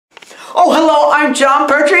I'm John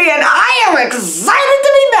Pertrie, and I am excited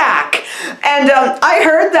to be back! And I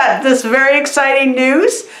heard that this very exciting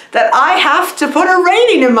news that I have to put a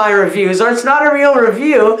rating in my reviews, or it's not a real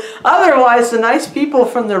review. Otherwise, the nice people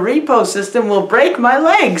from the repo system will break my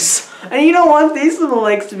legs. And you don't want these little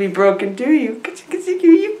legs to be broken, do you?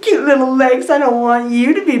 You cute little legs, I don't want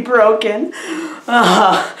you to be broken.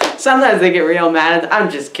 Sometimes they get real mad. I'm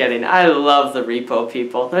just kidding. I love the repo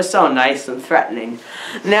people. They're so nice and threatening.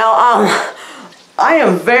 Now, I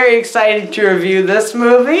am very excited to review this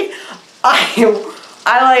movie.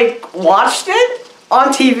 I watched it on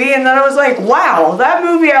TV, and then I was like, wow, that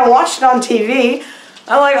movie I watched on TV,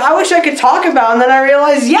 I wish I could talk about it. And then I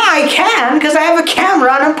realized, yeah, I can, because I have a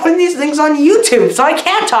camera and I'm putting these things on YouTube, so I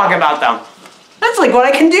can talk about them. That's like what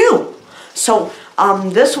I can do. So,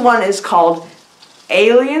 this one is called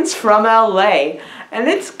Aliens from LA, and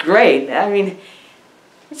it's great. I mean,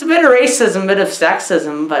 it's a bit of racism, a bit of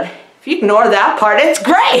sexism, but if you ignore that part, it's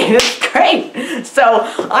great. It's great. So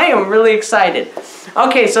I am really excited.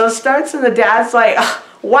 Okay, so it starts and the dad's like,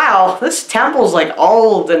 wow, this temple's like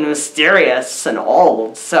old and mysterious and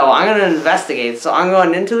old, so I'm gonna investigate. So I'm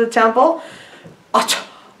going into the temple.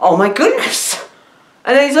 Oh my goodness.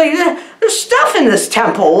 And then he's like, there's stuff in this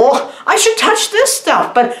temple. Well, I should touch this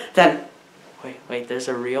stuff. But then, wait, there's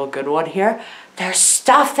a real good one here. There's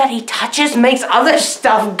stuff that he touches makes other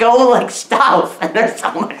stuff go like stuff. And there's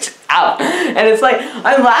so much stuff. And it's like,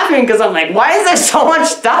 I'm laughing because I'm like, why is there so much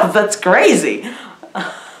stuff? That's crazy.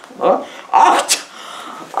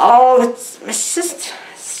 It's just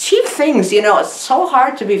cheap things, you know. It's so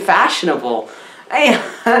hard to be fashionable. And,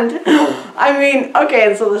 I mean, okay,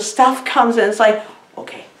 and so the stuff comes in. It's like,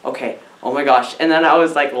 okay, oh my gosh. And then I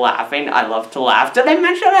was like laughing. I love to laugh. Did I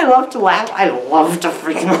mention I love to laugh? I love to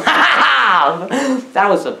freaking laugh. That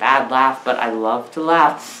was a bad laugh, but I love to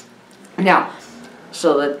laugh. Now,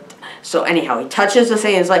 so anyhow, he touches the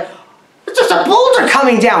thing and it's like, it's just a boulder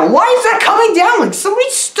coming down. Why is that coming down? Like, somebody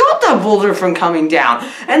stopped that boulder from coming down.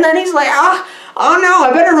 And then he's like, oh no,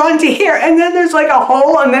 I better run to here. And then there's like a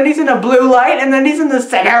hole, and then he's in a blue light, and then he's in the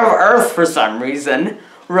center of Earth for some reason.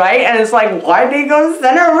 Right? And it's like, why did he go to the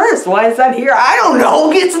center of Earth? Why is that here? I don't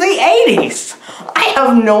know. It's the 80s. I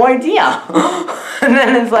have no idea. And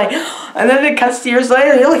then it's like, and then it cuts to years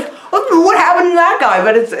later, and you're like, what happened to that guy?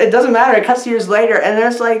 But it doesn't matter. It cuts to years later, and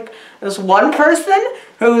there's like this one person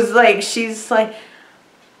who's like, she's a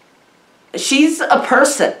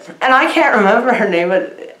person, and I can't remember her name,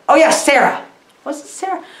 but, oh yeah, Sarah. Was it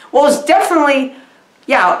Sarah? Well, it was definitely,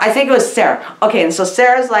 yeah, I think it was Sarah. Okay, and so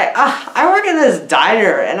Sarah's like, I work at this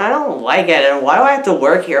diner, and I don't like it, and why do I have to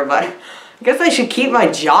work here? But I guess I should keep my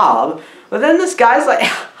job. But then this guy's like,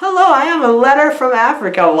 hello, I have a letter from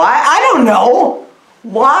Africa. Why? I don't know.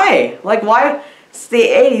 Why? Like, why? It's the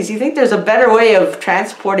 80s. You think there's a better way of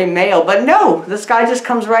transporting mail. But no, this guy just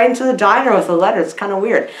comes right into the diner with a letter. It's kind of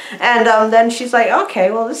weird. And then she's like, okay,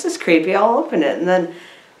 well, this is creepy. I'll open it. And then,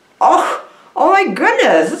 oh my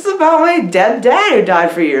goodness, this is about my dead dad who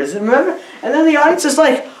died for years. Remember? And then the audience is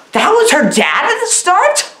like, that was her dad at the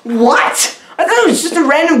start? What? I thought it was just a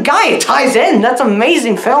random guy. It ties in. That's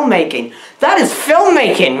amazing filmmaking. That is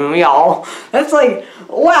filmmaking, y'all. That's like,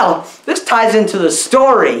 wow, this ties into the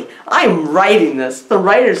story. I'm writing this. The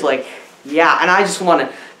writer's like, yeah, and I just want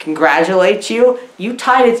to congratulate you. You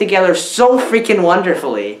tied it together so freaking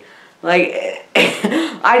wonderfully. Like,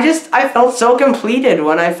 I felt so completed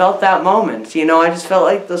when I felt that moment. You know, I just felt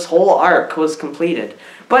like this whole arc was completed.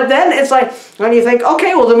 But then it's like, when you think,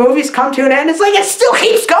 okay, well, the movie's come to an end, it's like, it still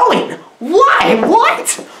keeps going. Why?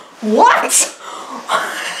 What?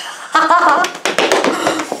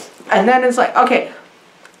 And then it's like, okay,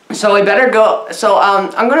 so we better go. So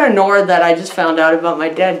I'm going to ignore that I just found out about my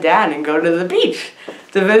dead dad and go to the beach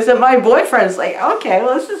to visit my boyfriend. It's like, okay,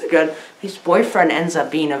 well, this is good. His boyfriend ends up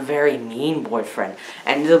being a very mean boyfriend.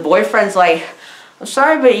 And the boyfriend's like, I'm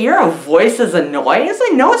sorry, but your voice is annoying. It's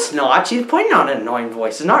like, no, it's not. She's putting on an annoying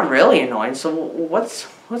voice. It's not really annoying. So what's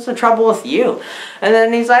the trouble with you? And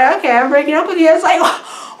then he's like, okay, I'm breaking up with you. It's like,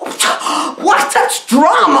 what? That's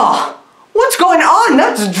drama. What's going on?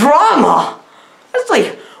 That's drama. It's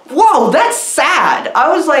like, whoa, that's sad.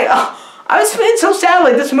 I was like, I was feeling so sad.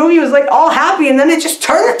 Like, this movie was like all happy, and then it just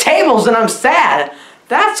turned the tables, and I'm sad.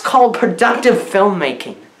 That's called productive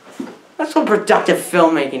filmmaking. That's what productive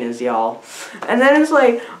filmmaking is, y'all. And then it's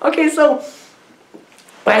like, okay, so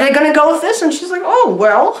where are they going to go with this? And she's like, oh,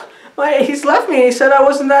 well, he's left me. He said I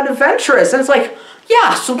wasn't that adventurous. And it's like,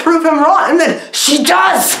 yeah, so prove him wrong. And then she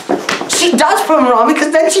does. She does prove him wrong,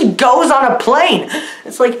 because then she goes on a plane.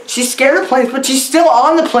 It's like, she's scared of planes, but she's still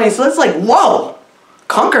on the plane. So it's like, whoa,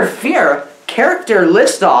 conquer fear, character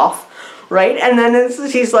list off, right? And then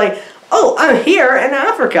she's like, oh, I'm here in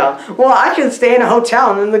Africa. Well, I can stay in a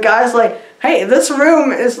hotel. And then the guy's like, hey, this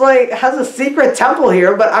room is like, has a secret temple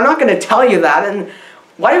here, but I'm not going to tell you that. And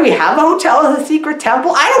why do we have a hotel with a secret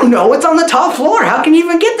temple? I don't know. It's on the top floor. How can you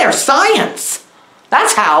even get there? Science.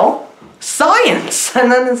 That's how. Science.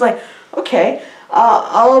 And then it's like, okay,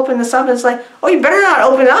 I'll open this up. And it's like, oh, you better not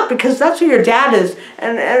open it up because that's where your dad is.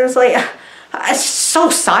 And it's like, it's so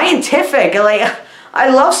scientific. Like, I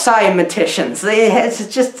love scienticians.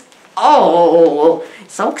 It's just, oh,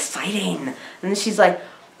 it's so exciting. And then she's like,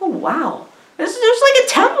 oh, wow. There's like a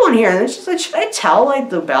temple in here. And then she's like, should I tell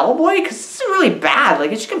like the bellboy? Because this is really bad.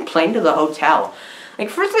 Like, I should complain to the hotel. Like,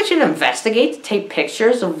 first I should investigate to take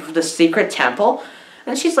pictures of the secret temple.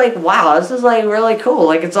 And she's like, wow, this is like really cool.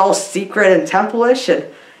 Like, it's all secret and temple-ish. And,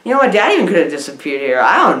 you know, my dad even could have disappeared here.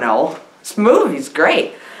 I don't know. This movie's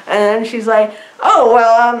great. And then she's like, oh,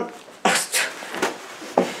 well,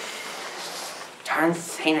 darn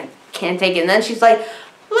thing, I can't take it. And then she's like,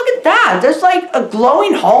 look at that. There's like a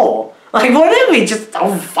glowing hole. Like, wouldn't it be just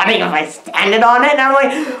so funny if I standed on it? And I'm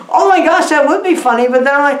like, oh my gosh, that would be funny. But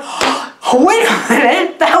then I'm like, oh, wait a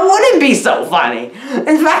minute, that wouldn't be so funny.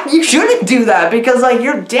 In fact, you shouldn't do that because, like,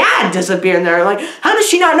 your dad disappeared in there. I'm like, how does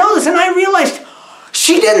she not know this? And I realized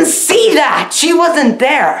she didn't see that. She wasn't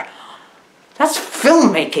there. That's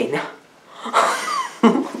filmmaking.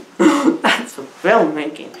 That's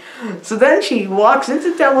filmmaking. So then she walks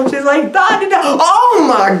into the temple and she's like, oh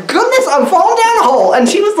my goodness, I'm falling down a hole. And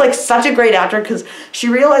she was like such a great actor because she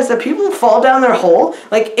realized that people who fall down their hole,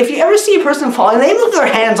 like if you ever see a person falling, they move their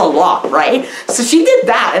hands a lot, right? So she did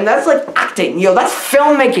that, and that's like acting. Yo, that's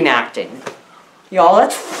filmmaking acting. Y'all,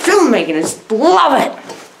 that's filmmaking. I just love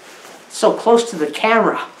it. So close to the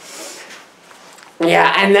camera.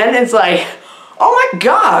 Yeah, and then it's like, oh my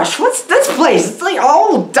gosh, what's this place? It's like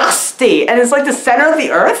all dusty. And it's like the center of the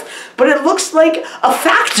earth, but it looks like a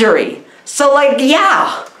factory. So like,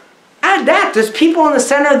 yeah, add that. There's people in the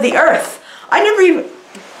center of the earth. I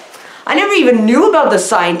never even knew about the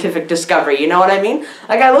scientific discovery, you know what I mean?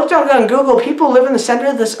 Like I looked up on Google, people live in the center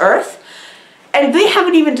of this earth, and they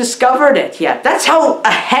haven't even discovered it yet. That's how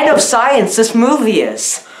ahead of science this movie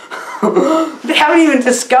is. They haven't even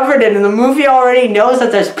discovered it, and the movie already knows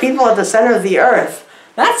that there's people at the center of the earth.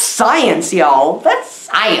 That's science, y'all. That's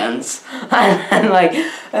science.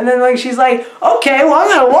 And then she's like, okay, well, I'm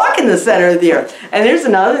gonna walk in the center of the earth. And there's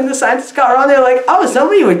another thing the scientists got wrong. They're like, oh,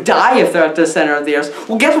 somebody would die if they're at the center of the earth.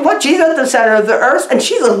 Well, guess what? She's at the center of the earth, and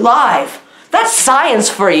she's alive. That's science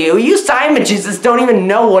for you. You scientists don't even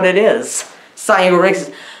know what it is. Scientists.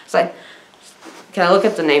 It's like, can I look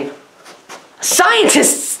at the name?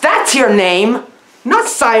 Scientists, that's your name. Not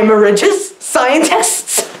scientists,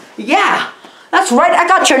 scientists. Yeah, that's right, I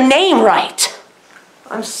got your name right.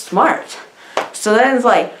 I'm smart. So then it's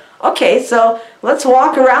like, okay, so let's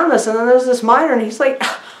walk around this. And then there's this miner, and he's like,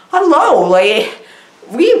 hello, like,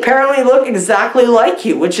 we apparently look exactly like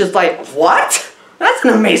you. Which is like, what? That's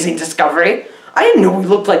an amazing discovery. I didn't know we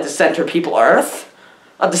looked like the center of people Earth.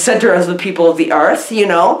 The center of the people of the Earth, you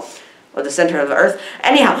know. Or the center of the earth.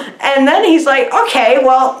 Anyhow, and then he's like, okay,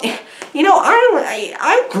 well, you know,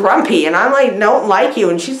 I'm grumpy, and I'm like, don't like you.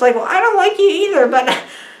 And she's like, well, I don't like you either, but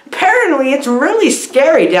apparently it's really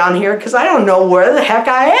scary down here because I don't know where the heck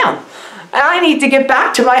I am. And I need to get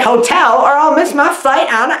back to my hotel or I'll miss my flight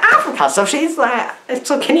out of Africa. So she's like,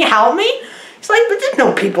 so can you help me? He's like, but there's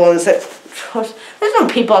no people in this. There's no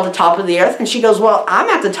people at the top of the earth. And she goes, well, I'm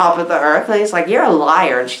at the top of the earth. And he's like, you're a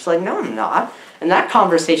liar. And she's like, no, I'm not. And that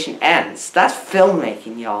conversation ends. That's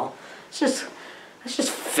filmmaking, y'all. It's just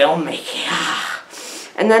filmmaking.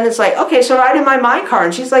 And then it's like, okay, so ride in my car.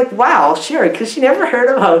 And she's like, wow, sure, because she never heard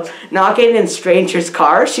about not getting in strangers'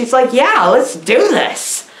 cars. She's like, yeah, let's do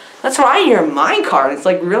this. Let's ride in your car. And it's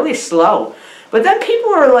like really slow. But then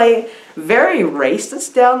people are like very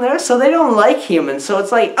racist down there, so they don't like humans. So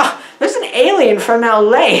it's like, oh, there's an alien from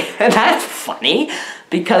LA. And that's funny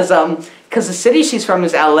because the city she's from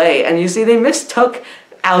is LA, and you see they mistook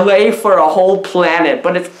LA for a whole planet,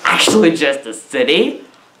 but it's actually just a city.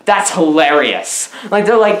 That's hilarious. Like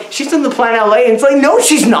they're like, she's from the planet LA, and it's like, no,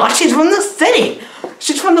 she's not. She's from the city.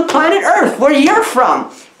 She's from the planet Earth, where you're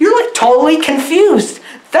from. You're like totally confused.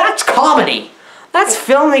 That's comedy. That's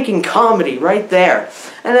filmmaking comedy right there.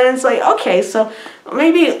 And then it's like, okay, so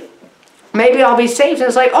maybe I'll be safe. And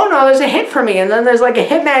it's like, oh no, there's a hit for me. And then there's like a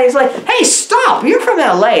hitman. He's like, hey, stop, you're from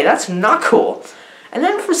LA. That's not cool. And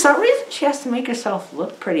then for some reason, she has to make herself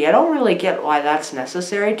look pretty. I don't really get why that's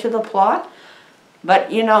necessary to the plot.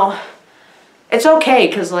 But, you know, it's okay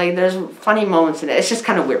because, like, there's funny moments in it. It's just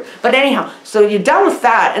kind of weird. But anyhow, so you're done with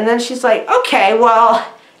that. And then she's like, okay, well,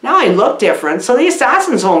 now I look different, so the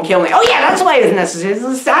assassins won't kill me. Oh yeah, that's why it's necessary. The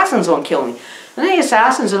assassins won't kill me. And the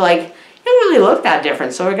assassins are like, you don't really look that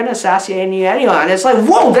different, so we're going to assassinate you anyway. And it's like,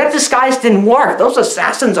 whoa, that disguise didn't work. Those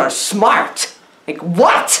assassins are smart. Like,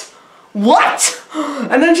 what? What?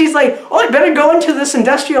 And then she's like, oh, I better go into this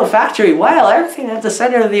industrial factory. Wow, everything at the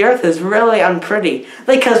center of the earth is really unpretty.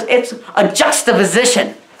 Because it's a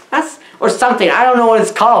juxtaposition. Or something. I don't know what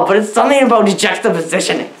it's called, but it's something about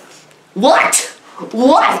juxtapositioning. What?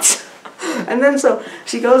 What? And then so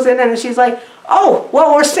she goes in and she's like, oh,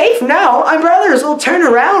 well, we're safe now. My brothers will turn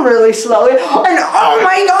around really slowly. And oh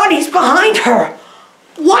my God, he's behind her.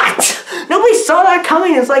 What? Nobody saw that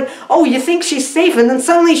coming. It's like, oh, you think she's safe and then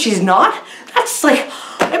suddenly she's not? That's like,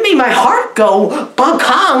 it made my heart go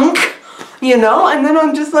bunk-hunk, you know? And then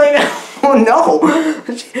I'm just like, oh no.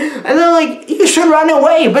 And then like, you should run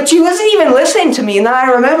away. But she wasn't even listening to me. And then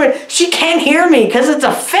I remembered, she can't hear me because it's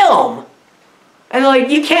a film. And like,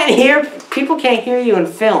 you can't hear, people can't hear you in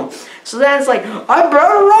film. So then it's like, I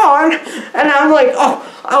better run. And I'm like,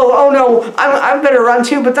 oh no, I better run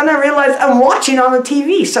too. But then I realized I'm watching on the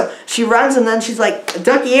TV. So she runs and then she's like,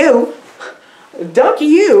 duck you, duck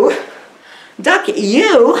you, duck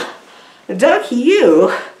you, duck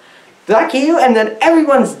you, duck you. And then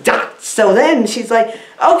everyone's ducked. So then she's like,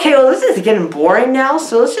 okay, well this is getting boring now.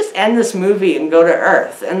 So let's just end this movie and go to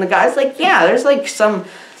Earth. And the guy's like, yeah, there's like some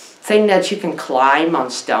thing that you can climb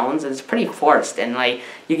on stones, and it's pretty forced, and like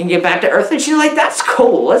you can get back to Earth. And she's like, that's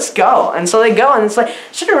cool, let's go. And so they go, and it's like,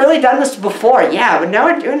 should have really done this before. Yeah, but now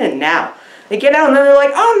we're doing it now. They get out and then they're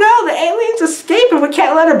like, oh no, the aliens escaped and we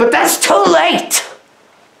can't let her. But that's too late.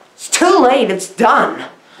 It's too late, it's done.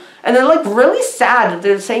 And they're like really sad that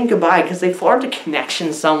they're saying goodbye because they formed a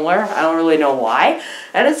connection somewhere. I don't really know why.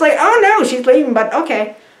 And it's like, oh no, she's leaving, but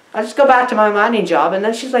okay, I'll just go back to my mining job. And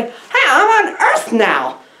then she's like, hey, I'm on Earth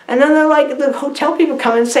now. And then they're like, the hotel people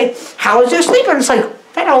come and say, how was your sleep? And it's like,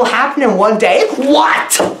 that all happened in one day?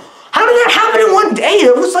 What? How did that happen in one day?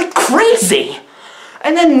 It was like crazy.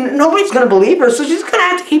 And then nobody's going to believe her, so she's going to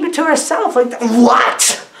have to keep it to herself. Like,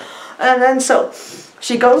 what? And then so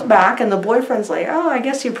she goes back, and the boyfriend's like, oh, I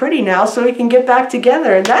guess you're pretty now, so we can get back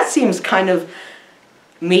together. And that seems kind of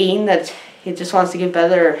mean, that he just wants to get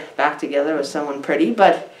back together with someone pretty.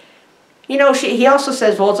 But you know, he also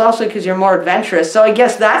says, well, it's also because you're more adventurous, so I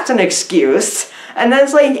guess that's an excuse. And then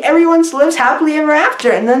it's like, everyone lives happily ever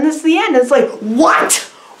after, and then it's the end. It's like, what?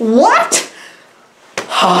 What?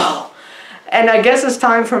 Oh. And I guess it's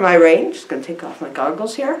time for my rating. Just going to take off my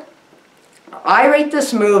goggles here. I rate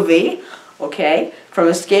this movie, okay, from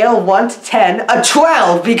a scale of 1 to 10, a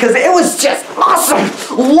 12, because it was just awesome.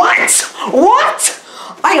 What? What?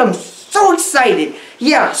 I am so excited.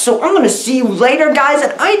 Yeah, so I'm going to see you later, guys,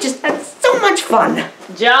 and I just had so much fun.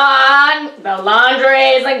 John, the laundry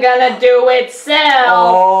isn't going to do itself.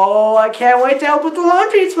 Oh, I can't wait to help with the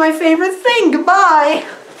laundry. It's my favorite thing. Goodbye.